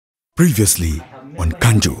Previously on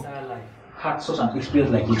Kanjo. Had such an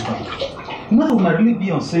experience like this one. Not we might really be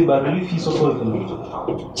on slave, but I really feel so sorry for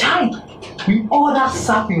you. Child, we all that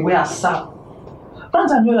sapping where I sap.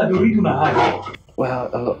 Friends and you are really doing a high. Well,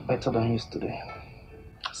 a lot better than yesterday.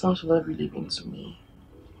 Sounds like relieving to me.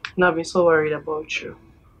 And I've been so worried about you.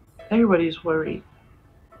 Everybody's worried.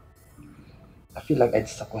 I feel like I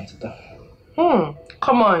disappointed them.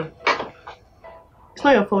 Come on. It's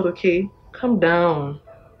not your fault, okay? Calm down.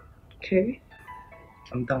 Okay?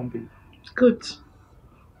 I'm down, babe. Good.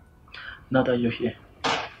 Now that you're here,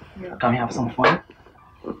 Yeah. can we have some fun?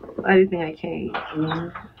 I didn't think I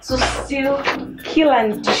can. To steal, kill,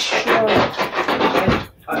 and destroy.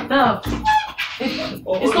 No.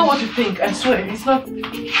 It's not what you think, I swear. It's not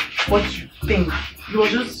what you think. You were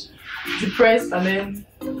just depressed and then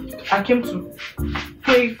I came to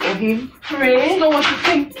pray for him. Pray? It's not what you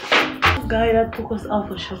think. Guy that took us out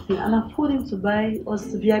for shopping and I told him to buy us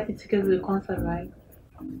the VIP tickets to the concert, right?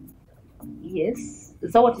 Yes.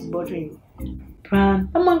 Is that what is bothering you? Bran,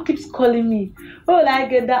 that man keeps calling me. Where will I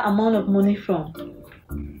get that amount of money from?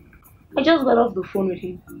 I just got off the phone with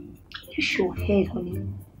him. Use your head, honey.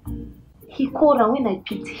 He called and when I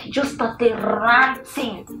picked, he just started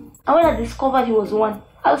ranting. And when I discovered he was one,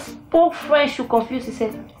 I spoke French to confuse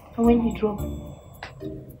himself. And when he dropped,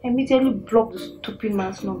 I immediately blocked the stupid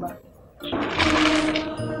man's number.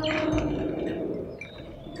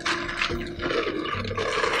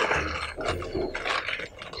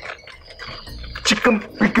 Chicken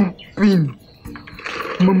freaking bean.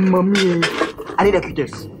 Mamma mia. I need a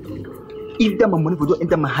cuteness. If that my money for don't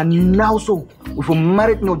enter my hand now, so we for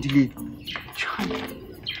married no delay.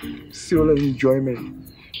 Still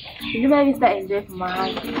enjoyment. You never even start enjoying from my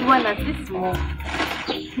hand. You want to see small.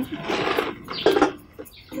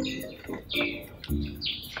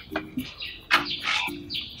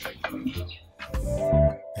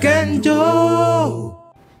 Kanjo!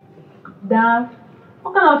 Dad,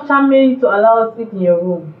 what kind of charm made you to allow us to sleep in your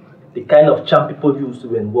room? The kind of charm people use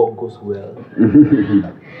when work goes well.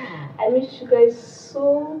 I miss you guys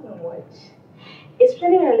so much.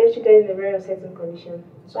 Especially when I left you guys in a very uncertain condition.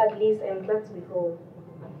 So at least I'm glad to be home.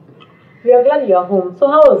 We are glad you are home. So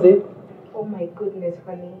how was it? Oh my goodness,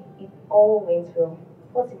 honey. It all went well.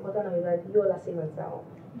 What's important is that you all are safe and sound.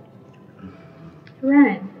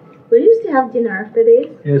 Ryan, will you still have dinner after this?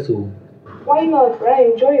 Yes, so. Why not,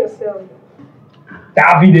 right? Enjoy yourself.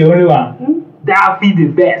 Daffy the only one. Daffy the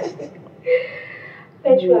best.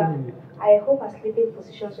 Petra, I hope our sleeping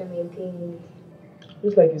positions were maintained.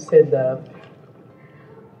 Just like you said,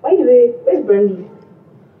 By the way, where's Brandy?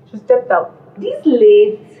 she stepped out. This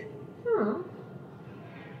late?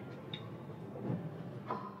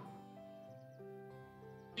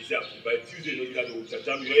 By Tuesday, you got to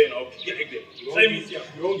jam your and I'll get there.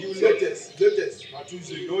 You won't give latest. By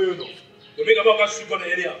Tuesday, you know. You make a mark of on the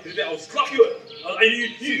area. I'll slap you.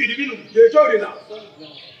 You're joking now.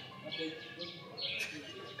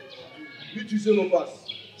 You Tuesday no pass.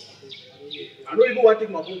 I don't even want to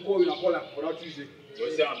take my phone call you and call for that Tuesday.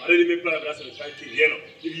 I don't even plan to be 5K.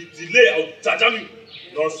 If you delay, I'll jam you.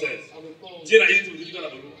 Nonsense. Jane, I need to do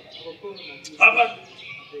that. Papa.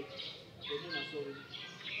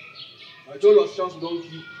 I told us chance we don't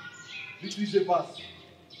keep. This Tuesday pass.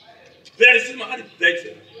 There is my hand begs.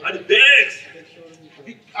 And the begs.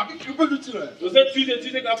 I think you will do it. You said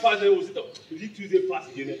Tuesday can pass. Then we'll sit up. If Tuesday pass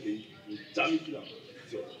again, you jam me.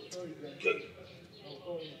 Okay.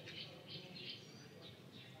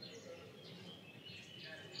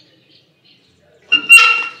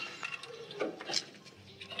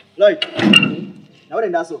 Lloyd, now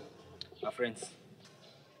what that's so? My friends.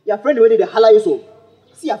 Your friend already the holla you so.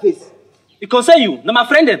 See your face. It concern you. Now my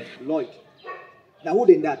friend then. Lloyd. Now who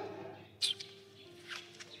did that?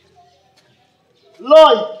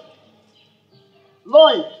 Lloyd!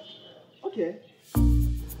 Lloyd! Okay.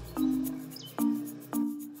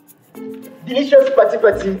 Delicious Pati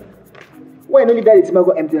Pati. Why not leave that it's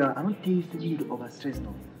go empty now? I don't tell you to be overstressed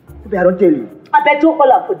now. Maybe I don't tell you. I bet you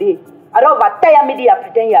all up for day. I don't overtire media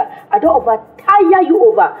pretend ya. I don't overtire you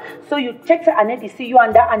over. So you check and then see you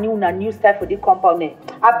under a new style for the compound.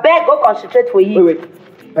 I beg go concentrate for you.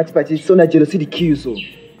 Wait. Pati Pati, so na jealousy the key you so.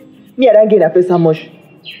 Me I don't get that pay so much.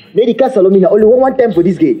 Lady Castle me only one time for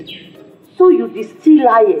this gate. So you the still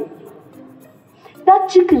lie. That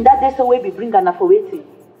chicken that there's a way be bring her for waiting.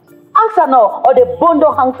 Ask her now or the bone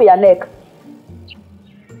don't hang for your neck.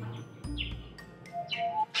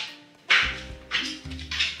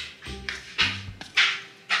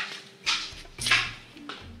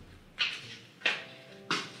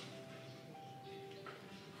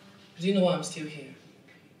 Do you know why I'm still here?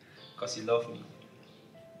 Because you love me.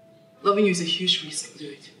 Loving you is a huge risk, do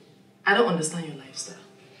it. I don't understand your lifestyle.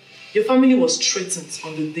 Your family was threatened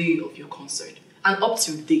on the day of your concert. And up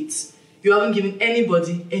to date, you haven't given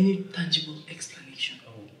anybody any tangible explanation.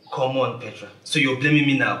 Oh, come on, Petra. So you're blaming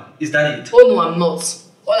me now? Is that it? Oh no, I'm not.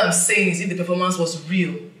 All I'm saying is if the performance was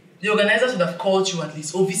real, the organizers would have called you at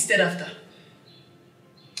least or visited after.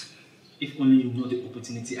 If only you know the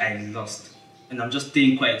opportunity I lost. And I'm just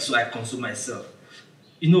staying quiet so I console myself.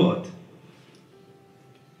 You know what?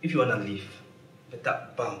 If you wanna leave, better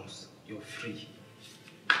bounce. You're free.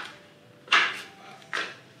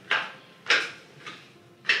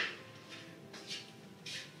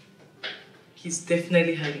 He's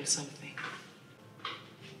definitely hiding something.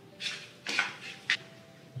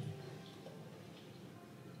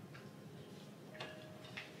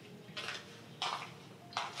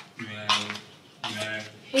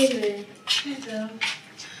 Hey there. Hey there.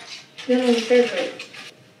 You're my favorite.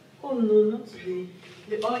 Oh no, not today.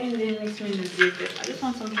 The all Indian Niceman is dated. I just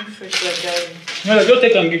want something fresh like that. No, don't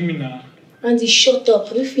take and give me now. Auntie, shut up.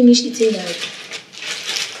 Have you finished eating that?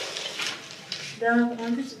 Dad, I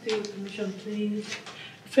wanted to take your permission, please.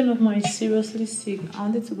 A friend of mine is seriously sick. I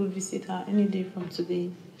wanted to go visit her any day from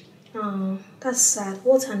today. Oh, that's sad.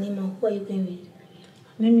 What's her name and who are you going with?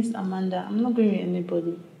 Her name is Amanda. I'm not going with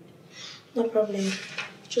anybody. No problem.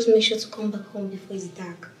 Just make sure to come back home before it's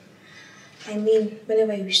dark. I mean,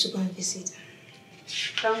 whenever you wish to go and visit.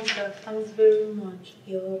 Thanks, Dad. Thanks very much.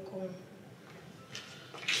 You're welcome.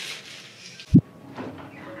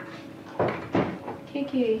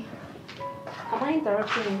 Kiki, am I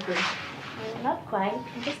interrupting anything? Not quite.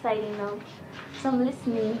 I'm just tidying up. So I'm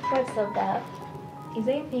listening. What's up, Dad? Is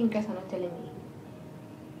there anything you guys are not telling me?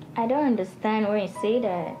 I don't understand when you say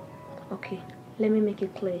that. Okay, let me make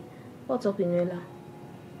it clear. What's up, Inuela?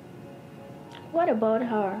 What about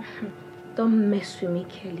her? Don't mess with me,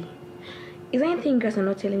 Kelly. Is there anything you guys are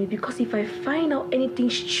not telling me? Because if I find out anything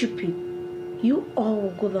stupid, you all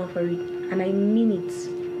will go down for it. And I mean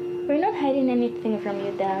it. We're not hiding anything from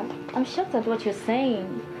you, Dad. I'm shocked at what you're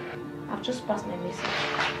saying. I've just passed my message.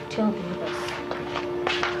 Tell me this.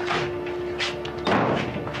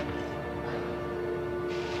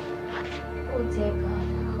 Oh dear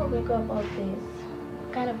God, how do we go about this?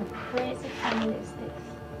 What kind of a crazy family is this?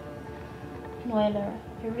 Noella,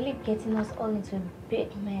 you're really getting us all into a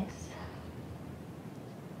big mess.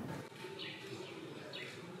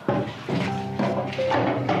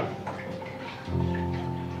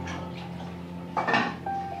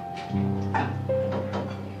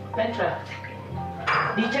 Petra,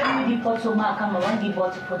 the check me the pot so ma come on the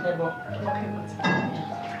bottle for the book.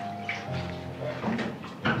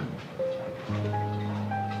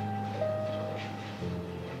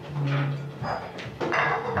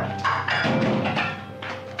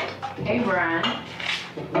 Hey, Brian.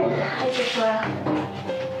 Hi, Petra.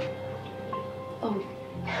 Oh,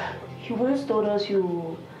 you once told us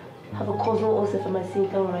you have a cousin also from my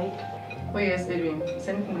single, right? Oh yes, Edwin. Is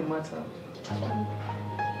anything the matter?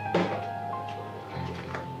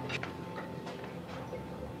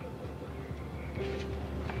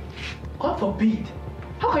 God forbid!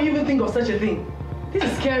 How can you even think of such a thing? This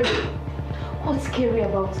is scary. What's scary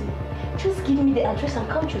about it? Just give me the address and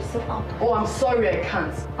count yourself out. Oh, I'm sorry, I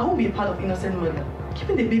can't. I won't be a part of innocent murder.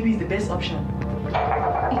 Keeping the baby is the best option.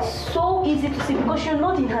 It's so easy to see because you're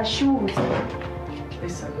not in her shoes.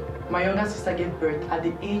 Listen, my younger sister gave birth at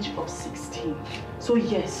the age of 16. So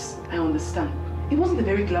yes, I understand. It wasn't a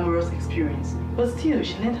very glamorous experience, but still,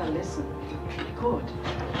 she learned her lesson. God.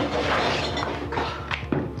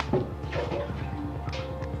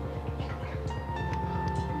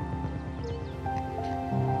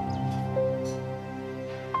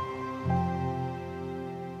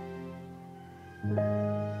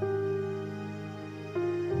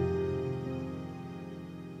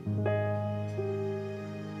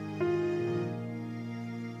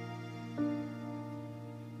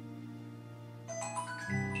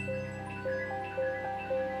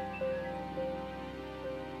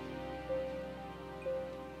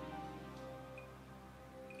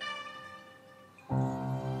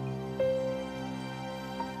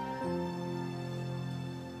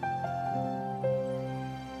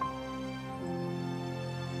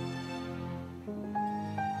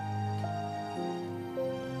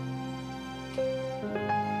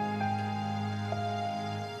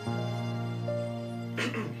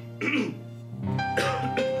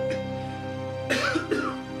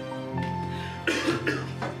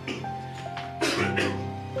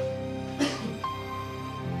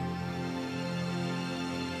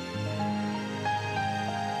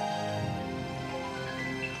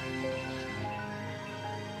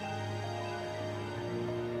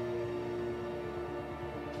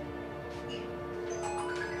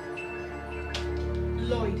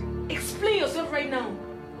 Lloyd, explain yourself right now.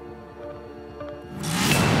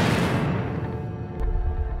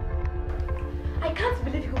 I can't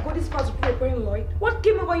believe you could go this far to prove your Lloyd. What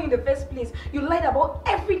came over you in the first place? You lied about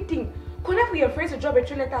everything. Connect with your friends to drop a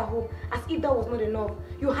 3 letter at home as if that was not enough.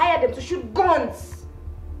 You hired them to shoot guns.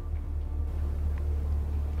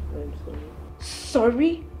 I'm sorry.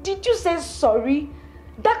 Sorry? Did you say sorry?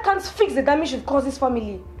 That can't fix the damage you've caused this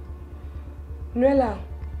family. Noella,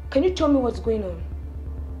 can you tell me what's going on?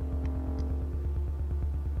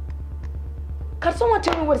 Can someone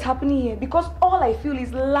tell me what's happening here? Because all I feel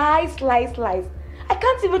is lies, lies, lies. I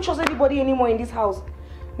can't even trust anybody anymore in this house.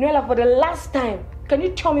 Noella, for the last time, can you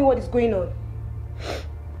tell me what is going on?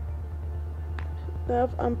 Dad,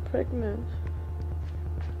 I'm pregnant.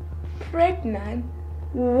 Pregnant?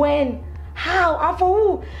 When? How? And for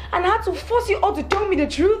who? And I had to force you all to tell me the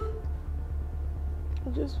truth? I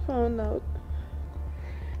just found out.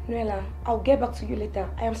 Noella, I'll get back to you later.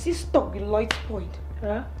 I am still stuck with Lloyd's point.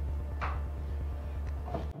 Huh?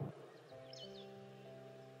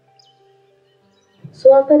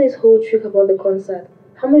 So after this whole trick about the concert,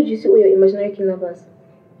 how much do you still owe your imaginary kidnappers?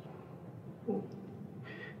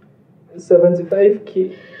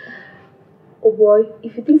 75k. Oh boy,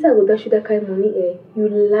 if you think I will dash you that kind of money, you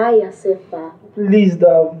lie yourself, pa. Please,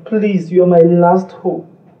 Dad, please, you're my last hope.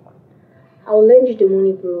 I'll lend you the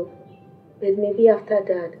money, bro. But maybe after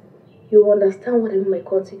that, you'll understand what are my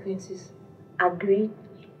consequences. Agreed?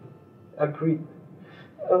 Agreed.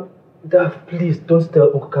 Dad, please don't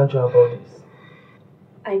tell Uncle Kanjo about this.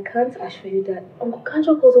 I can't assure you that Uncle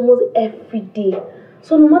Kanjo calls almost every day.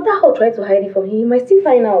 So no matter how I try to hide it from him, he might still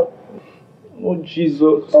find out. Oh,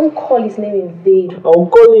 Jesus. Don't call his name in vain. I'll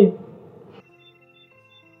call it.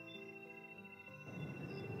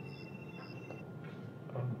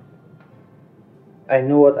 I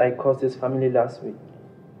know what I caused this family last week.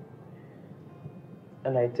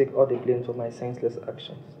 And I take all the blame for my senseless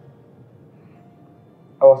actions.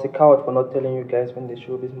 I was a coward for not telling you guys when the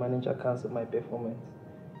showbiz manager cancelled my performance.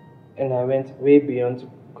 And I went way beyond to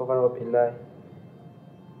cover up a lie.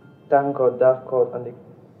 Thank God that called and the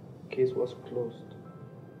case was closed.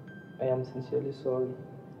 I am sincerely sorry.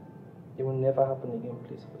 It will never happen again,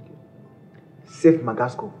 please forgive. Safe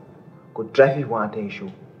Magasco. Go drive if you want to attend show.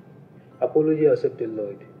 Apology accepted,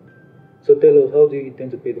 Lloyd. So tell us, how do you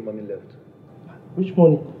intend to pay the money left? Which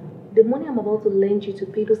money? The money I'm about to lend you to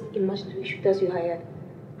pay those imaginary shooters you hired.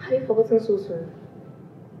 Have you forgotten so soon?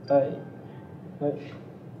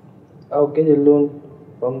 I'll get a loan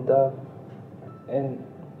from that and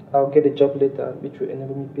I'll get a job later which will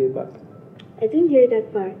enable me pay back. I didn't hear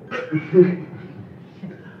that part.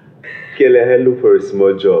 Kelly, I look for a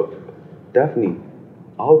small job. Daphne,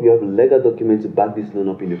 I hope you have legal documents to back this loan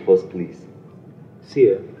up in the first place.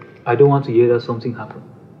 See, I don't want to hear that something happened.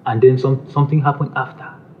 And then something happened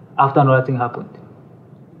after another thing happened.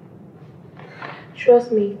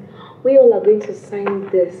 Trust me, we all are going to sign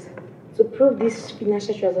this to prove this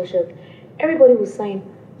financial transaction. Everybody will sign.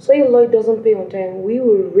 So if Lloyd doesn't pay on time, we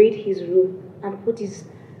will raid his room and put his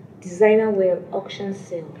designer wear on auction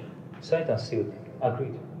sale. Signed and sealed.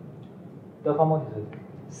 Agreed. How much is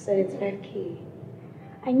it? 75k.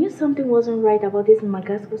 I knew something wasn't right about this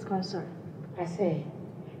Magasco's concert. I say,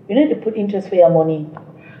 you need to put interest for your money.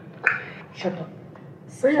 Shut up.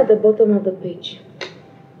 Sign at the bottom of the page.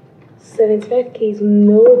 75k is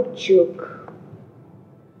no joke.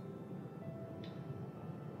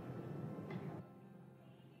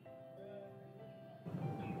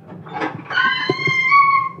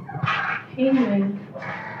 Hey, man.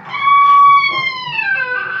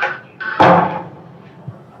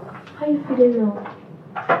 How you feeling now?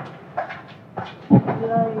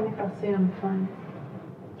 Yeah, I say I'm fine.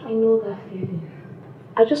 I know that feeling.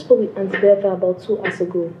 I just spoke with Auntie Bertha about 2 hours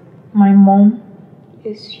ago. My mom?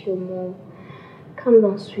 Yes, your mom. Calm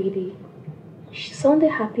down, sweetie. She sounded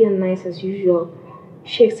happy and nice as usual.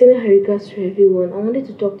 She extended her regards to everyone. I wanted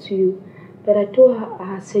to talk to you, but I told her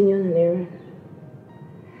I had sent you on an errand.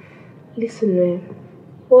 Listen, man.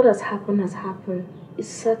 What has happened. It's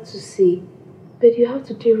sad to say, but you have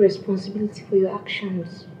to take responsibility for your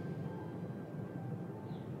actions.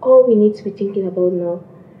 All we need to be thinking about now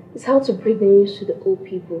is how to break the news to the old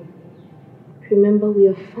people. Remember, we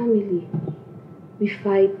are family. We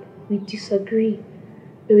fight, we disagree,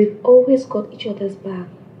 but we've always got each other's back.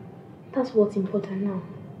 That's what's important now.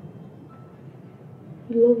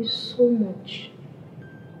 We love you so much.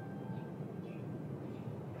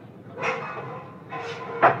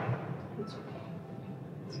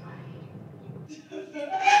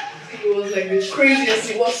 It was like the craziest.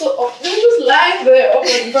 It was so up. They were just lying there up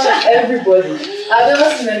in front of everybody. I've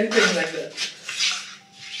never seen anything like that.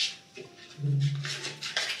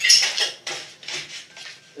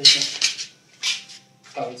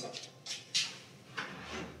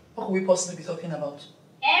 could we possibly be talking about?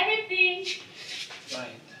 Everything.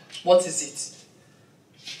 Right. What is it?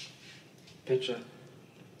 Petra,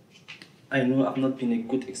 I know I've not been a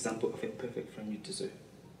good example of a perfect friend you deserve.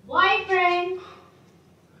 Boyfriend.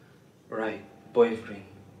 Right, boyfriend.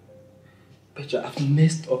 Petra, I've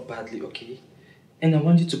messed up badly, okay? And I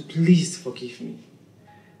want you to please forgive me.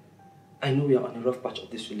 I know we are on a rough patch of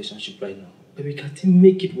this relationship right now, but we can still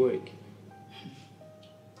make it work.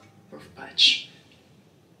 Rough patch.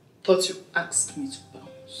 Thought you asked me to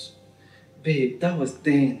bounce. Babe, that was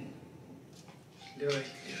then. Leroy.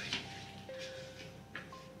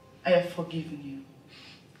 I have forgiven you.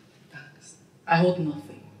 Thanks. I hold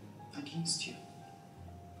nothing against you.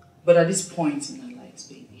 But at this point in our lives,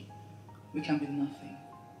 baby, we can be nothing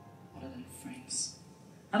other than friends.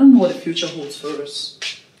 I don't know what the future holds for us.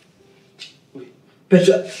 Wait,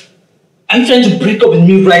 Petra, are you trying to break up with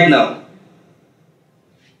me right now?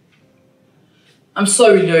 I'm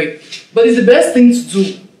sorry, Leroy, but it's the best thing to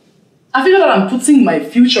do. I feel that I'm putting my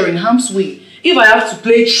future in harm's way if I have to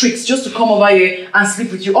play tricks just to come over here and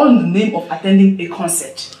sleep with you, all in the name of attending a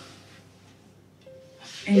concert.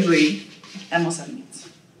 Anyway, I must admit,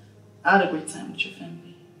 I had a great time with your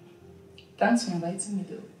family. Thanks for inviting me,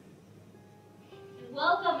 though. You're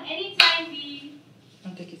welcome anytime, B.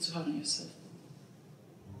 Don't take it too hard on yourself.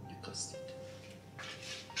 You caused it.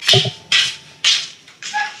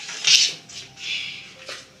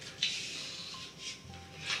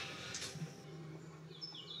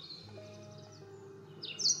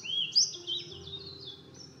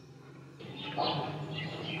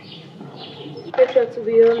 Petra, to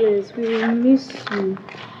be honest, we will miss you.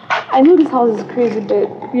 I know this house is crazy,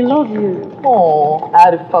 but we love you. Oh, I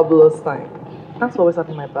had a fabulous time. That's always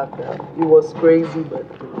happened in my background. It was crazy, but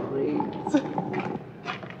great.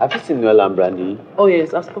 Have you seen Noella and Brandy? Oh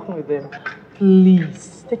yes, I've spoken with them.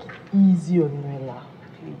 Please, take it easy on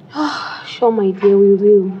Noella. Sure, my dear, we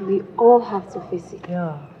will. We all have to face it.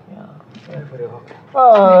 Yeah.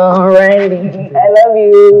 Oh, Randy, I love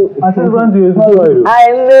you. I said, Randy, it's not right.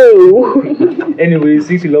 I know. Anyway,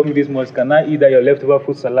 since you love me this much, can I eat that your leftover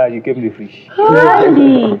fruit salad you gave me the fish?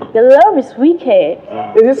 Randy, your love is wicked.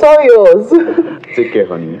 Is this all yours? Take care,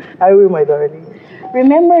 honey. I will, my darling.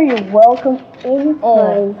 Remember, you're welcome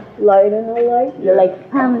anytime. Light and no light. You're like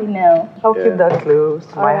family now. I'll keep that close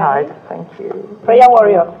to my heart. Thank you. Prayer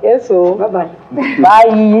warrior. Yes, so. Bye-bye.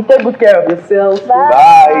 Bye. Take good care of yourself. Bye.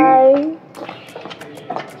 Bye.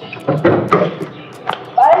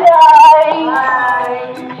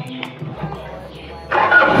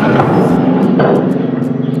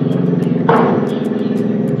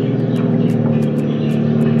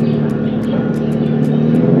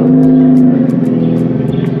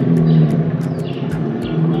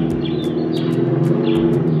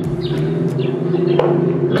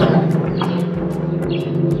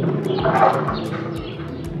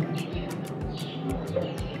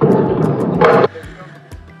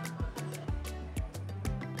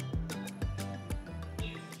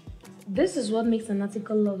 This is what makes an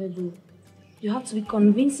article lovable. You have to be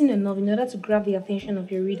convincing enough in order to grab the attention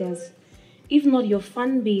of your readers. If not, your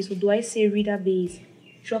fan base, or do I say reader base,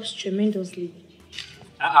 drops tremendously.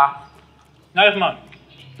 Niceman,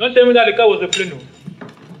 don't tell me that the car was a plane.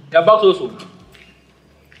 Your box also.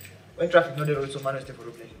 When traffic no dey road, so man stay for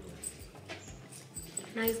the plane.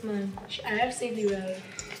 Niceman, I have safely right.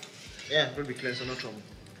 Yeah, road be clear, so no trouble.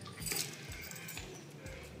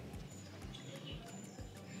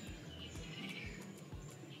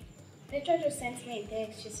 Petra just sent me a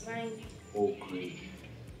text. She's fine. Oh, great.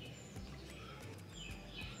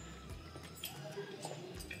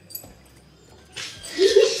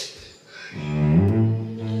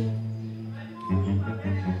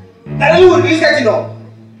 Tell you what, this getting up.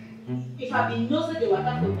 If I be nosy, they will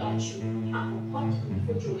not go touch you. I will cut you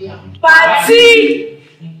for Julia. Pati!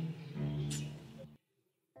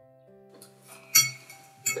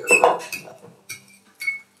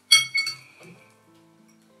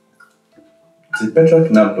 Did Petra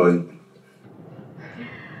kidnap boy?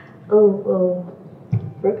 Oh.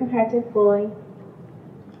 Broken-hearted boy.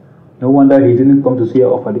 No wonder he didn't come to see her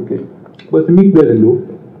offer the plane. But the meek blessing though.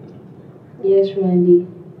 Yes, Randy.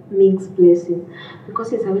 Meek's blessing. Because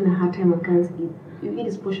he's having a hard time and can't eat. You eat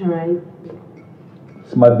his portion, right?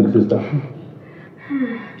 Smart big sister.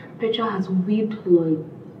 Petra has whipped Lloyd.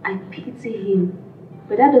 I pity him.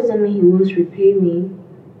 But that doesn't mean he won't repay me.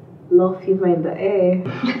 Love fever in the air.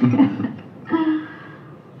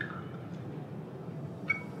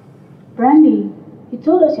 Brandy, you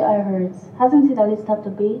told us your eye hurts. Hasn't it at least stopped a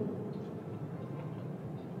bit?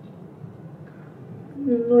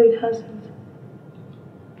 No, it hasn't.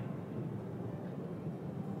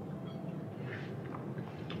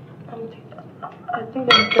 I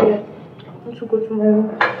think I'm tired. I want to go to my room.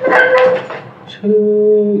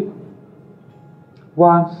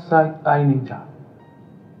 One side eye ninja.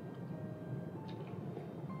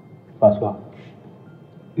 Pastor,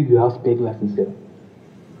 if you have spare glasses here,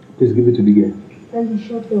 please give it to the girl. Brandy,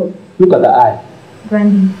 shut up. Look at the eye.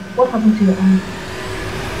 Brandy, what happened to your eye?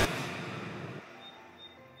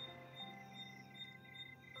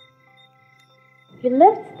 You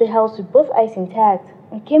left the house with both eyes intact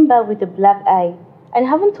and came back with a black eye and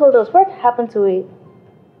haven't told us what happened to it.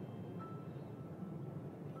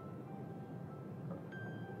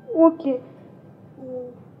 Okay.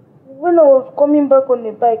 When I was coming back on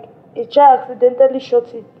the bike, a child accidentally shot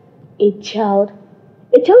it. A child?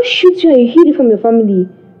 A child shoots you and you hid it from your family.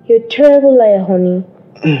 You're a terrible liar, honey.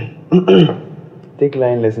 Take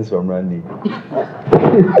lying lessons from Randy.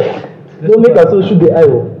 Don't make us so shoot the eye.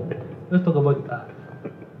 Let's talk about the eye.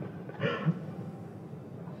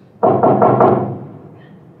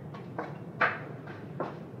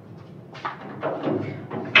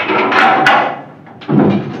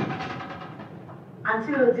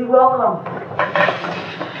 Auntie Rosie, welcome.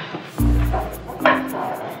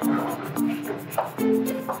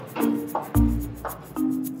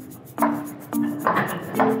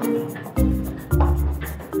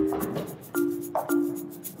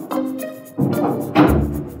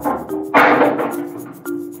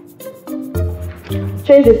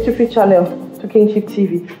 Change the stupid channel to Kingship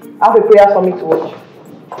TV. I have a prayer for me to watch.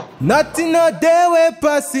 Nothing no day we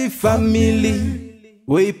passive family.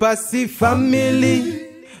 We passive family.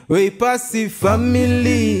 We passive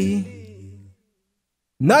family.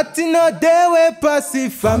 Nothing no day we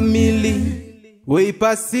passive family. We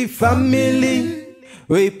passive family.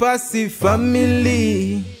 We passive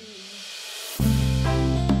family.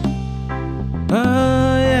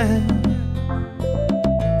 Oh yeah.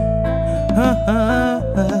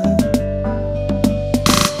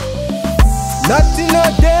 Nothing no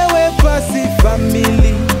day we passive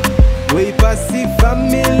family. We passive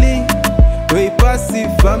family. We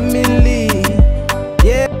passive family.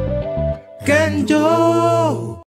 Yeah. Kanjo.